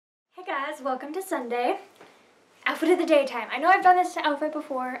Guys, welcome to Sunday. Outfit of the daytime. I know I've done this outfit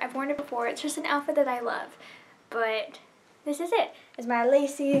before. I've worn it before. It's just an outfit that I love. But this is it. It's my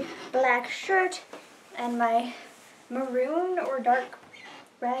lacy black shirt and my maroon or dark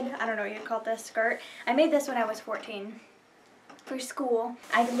red, I don't know what you'd call this, skirt. I made this when I was 14 for school.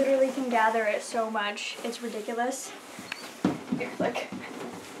 I literally can gather it so much. It's ridiculous. Here, look.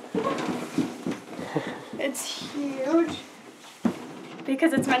 It's huge.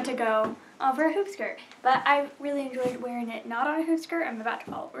 Because it's meant to go over a hoop skirt. But I really enjoyed wearing it not on a hoop skirt. I'm about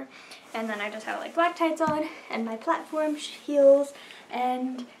to fall over. And then I just have like black tights on and my platform heels,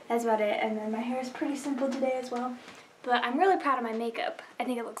 and that's about it. And then my hair is pretty simple today as well. But I'm really proud of my makeup. I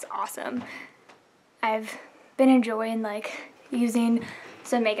think it looks awesome. I've been enjoying like using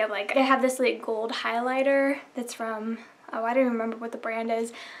some makeup. Like I have this like gold highlighter that's from, oh, I don't even remember what the brand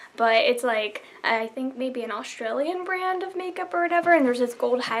is, but it's like, I think maybe an Australian brand of makeup or whatever, and there's this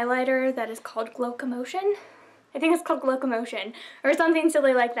gold highlighter that is called Glocomotion. I think it's called Glocomotion, or something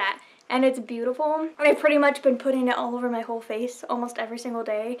silly like that, and it's beautiful. And I've pretty much been putting it all over my whole face almost every single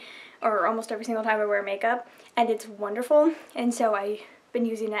day, or almost every single time I wear makeup, and it's wonderful, and so I've been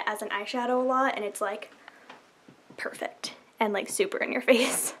using it as an eyeshadow a lot, and it's like perfect, and like super in your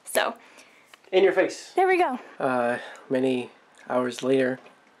face, so. In your face. There we go. Many hours later,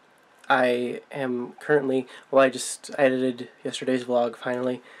 I am currently, well, I just edited yesterday's vlog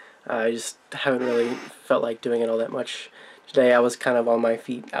finally. I just haven't really felt like doing it all that much. Today I was kind of on my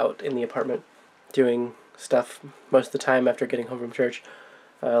feet out in the apartment doing stuff most of the time after getting home from church.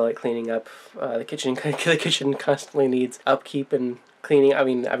 Like cleaning up the kitchen. The kitchen constantly needs upkeep and cleaning. I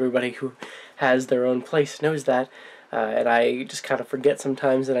mean, everybody who has their own place knows that. And I just kind of forget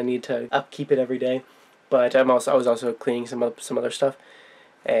sometimes that I need to upkeep it every day. But I was also cleaning some other stuff,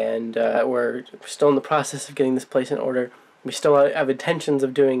 and we're still in the process of getting this place in order. We still have intentions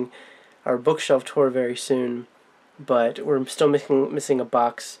of doing our bookshelf tour very soon, but we're still missing a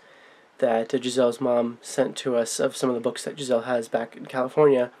box that Giselle's mom sent to us of some of the books that Giselle has back in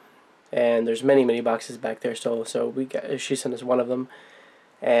California, and there's many boxes back there still. So she sent us one of them.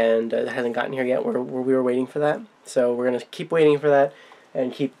 And it hasn't gotten here yet. We were waiting for that, so we're gonna keep waiting for that,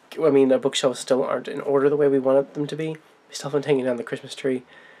 and the bookshelves still aren't in order the way we want them to be. We still haven't taken down the Christmas tree.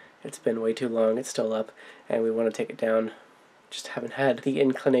 It's been way too long. It's still up, and we want to take it down. Just haven't had the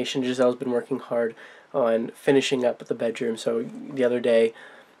inclination. Giselle's been working hard on finishing up the bedroom. So the other day,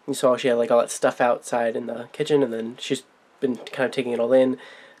 you saw she had like all that stuff outside in the kitchen, and then she's been kind of taking it all in.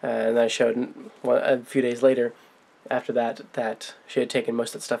 And then I showed a few days later, after that she had taken most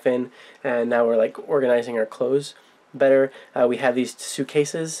of that stuff in, and now we're like organizing our clothes better. We have these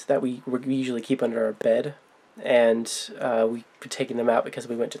suitcases that we usually keep under our bed, and we've taken them out because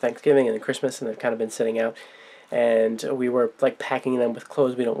we went to Thanksgiving and Christmas, and they've kind of been sitting out, and we were like packing them with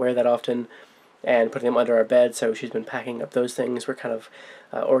clothes we don't wear that often and putting them under our bed. So she's been packing up those things. We're kind of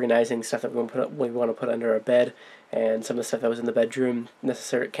organizing stuff that we want to put under our bed, and some of the stuff that was in the bedroom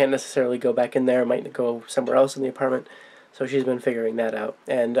can't necessarily go back in there, might go somewhere else in the apartment. So she's been figuring that out.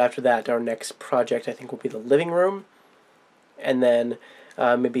 And after that, our next project I think will be the living room, and then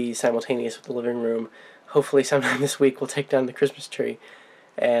maybe simultaneous with the living room, hopefully sometime this week we'll take down the Christmas tree,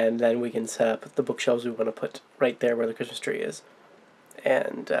 and then we can set up the bookshelves we want to put right there where the Christmas tree is,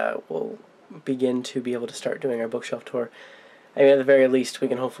 and we'll begin to be able to start doing our bookshelf tour. I mean, at the very least, we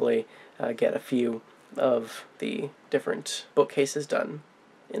can hopefully get a few of the different bookcases done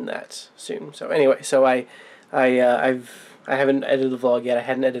in that soon. So anyway, so I haven't edited the vlog yet. I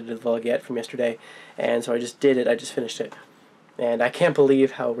hadn't edited the vlog yet from yesterday, and so I just did it. I just finished it, and I can't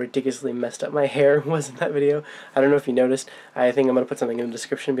believe how ridiculously messed up my hair was in that video. I don't know if you noticed. I think I'm gonna put something in the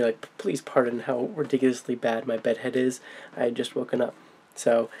description and be like, please pardon how ridiculously bad my bedhead is. I had just woken up.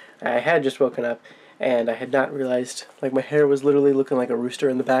 So I had just woken up, and I had not realized, like, my hair was literally looking like a rooster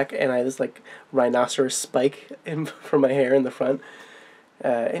in the back, and I had this like rhinoceros spike from my hair in the front.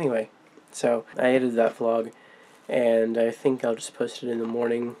 Anyway, so I edited that vlog, and I think I'll just post it in the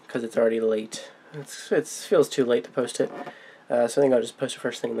morning because it's already late. It feels too late to post it, so I think I'll just post it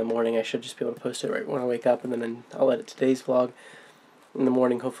first thing in the morning. I should just be able to post it right when I wake up, and then I'll edit today's vlog in the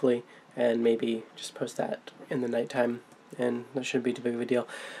morning hopefully, and maybe just post that in the nighttime. And that shouldn't be too big of a deal.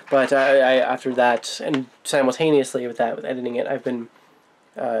 But after that, and simultaneously with that, with editing it, I've been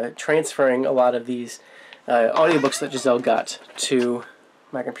transferring a lot of these audiobooks that Giselle got to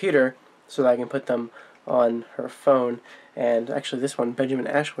my computer so that I can put them on her phone. And actually this one, Benjamin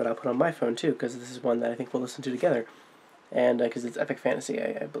Ashwood, I'll put on my phone too, because this is one that I think we'll listen to together. And because it's epic fantasy,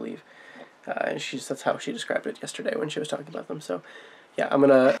 I believe. And that's how she described it yesterday when she was talking about them. So yeah, I'm going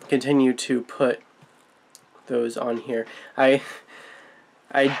to continue to put those on here.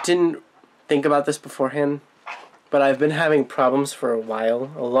 I didn't think about this beforehand, but I've been having problems for a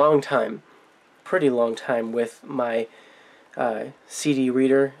while, a long time, pretty long time, with my CD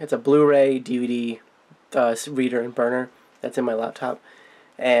reader. It's a Blu-ray, DVD reader and burner that's in my laptop,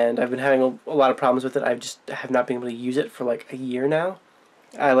 and I've been having a lot of problems with it. I just have not been able to use it for like a year now.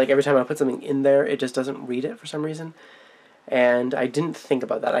 Like every time I put something in there, it just doesn't read it for some reason. And I didn't think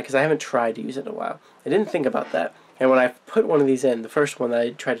about that because I haven't tried to use it in a while. I didn't think about that. And when I put one of these in, the first one that I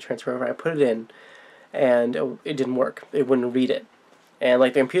tried to transfer over, I put it in, and it didn't work. It wouldn't read it. And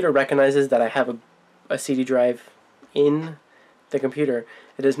like the computer recognizes that I have a CD drive in the computer.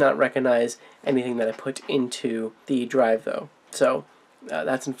 It does not recognize anything that I put into the drive though. So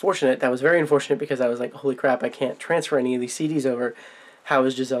that's unfortunate. That was very unfortunate because I was like, holy crap, I can't transfer any of these CDs over. How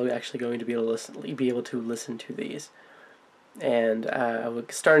is Giselle actually going to be able to listen to these? And I was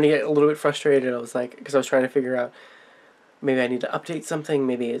starting to get a little bit frustrated. I was like, because I was trying to figure out maybe I need to update something.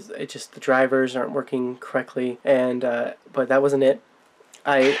 Maybe it's just the drivers aren't working correctly. And but that wasn't it.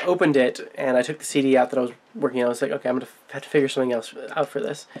 I opened it and I took the CD out that I was working on. I was like, okay, I'm gonna have to figure something else out for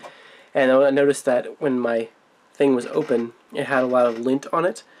this. And I noticed that when my thing was open, it had a lot of lint on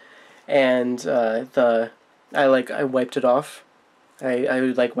it, and I wiped it off. I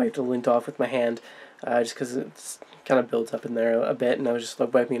like wiped the lint off with my hand, just because it's kind of builds up in there a bit, and I was just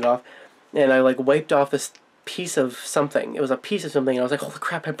like wiping it off, and I like wiped off this piece of something. It was a piece of something, and I was like, holy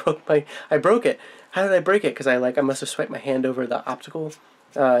crap! I broke it. How did I break it? Because I must have swiped my hand over the optical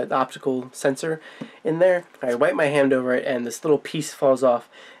sensor in there. I wipe my hand over it, and this little piece falls off,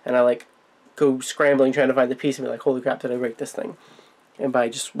 and I like go scrambling trying to find the piece and be like, holy crap! Did I break this thing? And by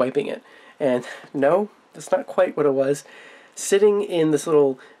just wiping it, and no, that's not quite what it was. Sitting in this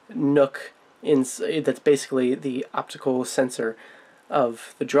little nook that's basically the optical sensor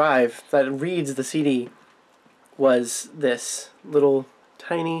of the drive that reads the CD was this little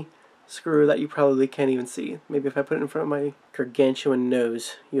tiny screw that you probably can't even see. Maybe if I put it in front of my gargantuan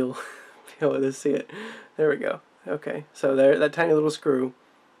nose, you'll be able to see it. There we go. Okay, so there, that tiny little screw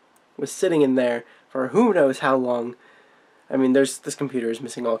was sitting in there for who knows how long. I mean, this computer is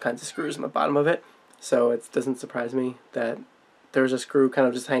missing all kinds of screws on the bottom of it, so it doesn't surprise me that there's a screw kind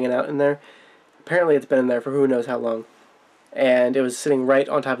of just hanging out in there. Apparently it's been in there for who knows how long, and it was sitting right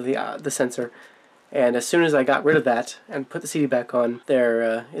on top of the sensor. And as soon as I got rid of that and put the CD back on,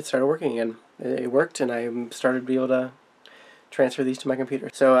 it started working again. It worked, and I started to be able to transfer these to my computer.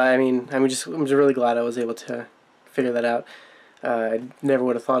 So I mean, I'm just really glad I was able to figure that out. I never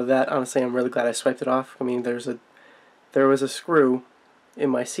would have thought of that. Honestly, I'm really glad I swiped it off. I mean, there was a screw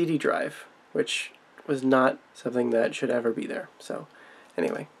in my CD drive, which was not something that should ever be there. So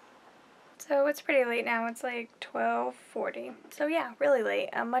anyway. So it's pretty late now. It's like 12:40. So yeah, really late.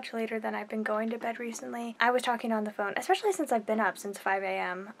 Much later than I've been going to bed recently. I was talking on the phone, especially since I've been up since 5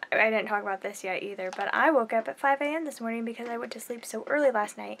 a.m. I didn't talk about this yet either, but I woke up at 5 a.m. this morning because I went to sleep so early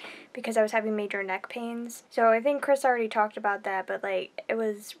last night because I was having major neck pains. So I think Chris already talked about that, but like it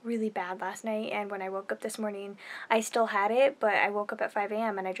was really bad last night, and when I woke up this morning, I still had it, but I woke up at 5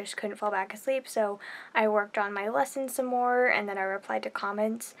 a.m. and I just couldn't fall back asleep. So I worked on my lesson some more, and then I replied to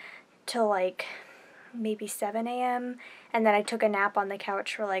comments till like maybe 7 a.m. and then I took a nap on the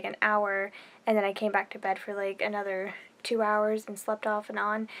couch for like an hour, and then I came back to bed for like another 2 hours and slept off and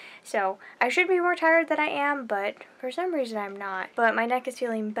on. So I should be more tired than I am, but for some reason I'm not. But my neck is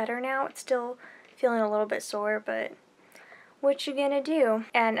feeling better now. It's still feeling a little bit sore, but what you gonna do?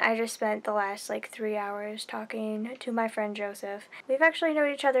 And I just spent the last like 3 hours talking to my friend Joseph. We've actually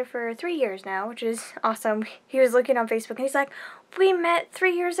known each other for 3 years now, which is awesome. He was looking on Facebook and he's like, we met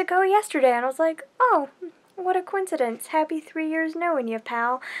 3 years ago yesterday. And I was like, oh, what a coincidence. Happy 3 years knowing you,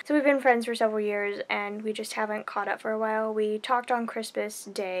 pal. So we've been friends for several years, and we just haven't caught up for a while. We talked on Christmas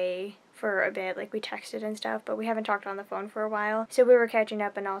Day for a bit, like we texted and stuff, but we haven't talked on the phone for a while. So we were catching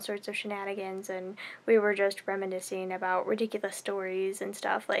up on all sorts of shenanigans, and we were just reminiscing about ridiculous stories and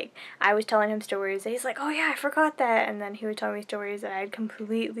stuff. Like I was telling him stories and he's like, oh yeah, I forgot that, and then he would tell me stories that I had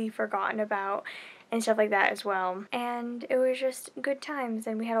completely forgotten about and stuff like that as well. And it was just good times,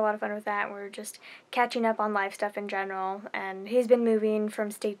 and we had a lot of fun with that. We were just catching up on life stuff in general, and he's been moving from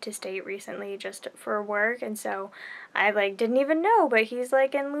state to state recently just for work, and so I like didn't even know, but he's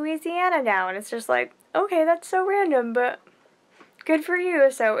like in Louisiana now, and it's just like, okay, that's so random, but good for you.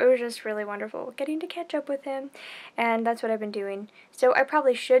 So it was just really wonderful getting to catch up with him, and that's what I've been doing. So I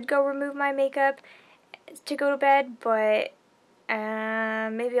probably should go remove my makeup to go to bed, but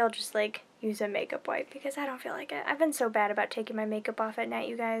maybe I'll just like use a makeup wipe because I don't feel like it. I've been so bad about taking my makeup off at night,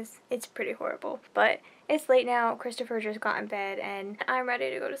 you guys. It's pretty horrible. But it's late now. Christopher just got in bed, and I'm ready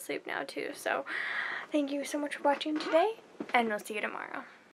to go to sleep now too. So thank you so much for watching today, and I'll see you tomorrow.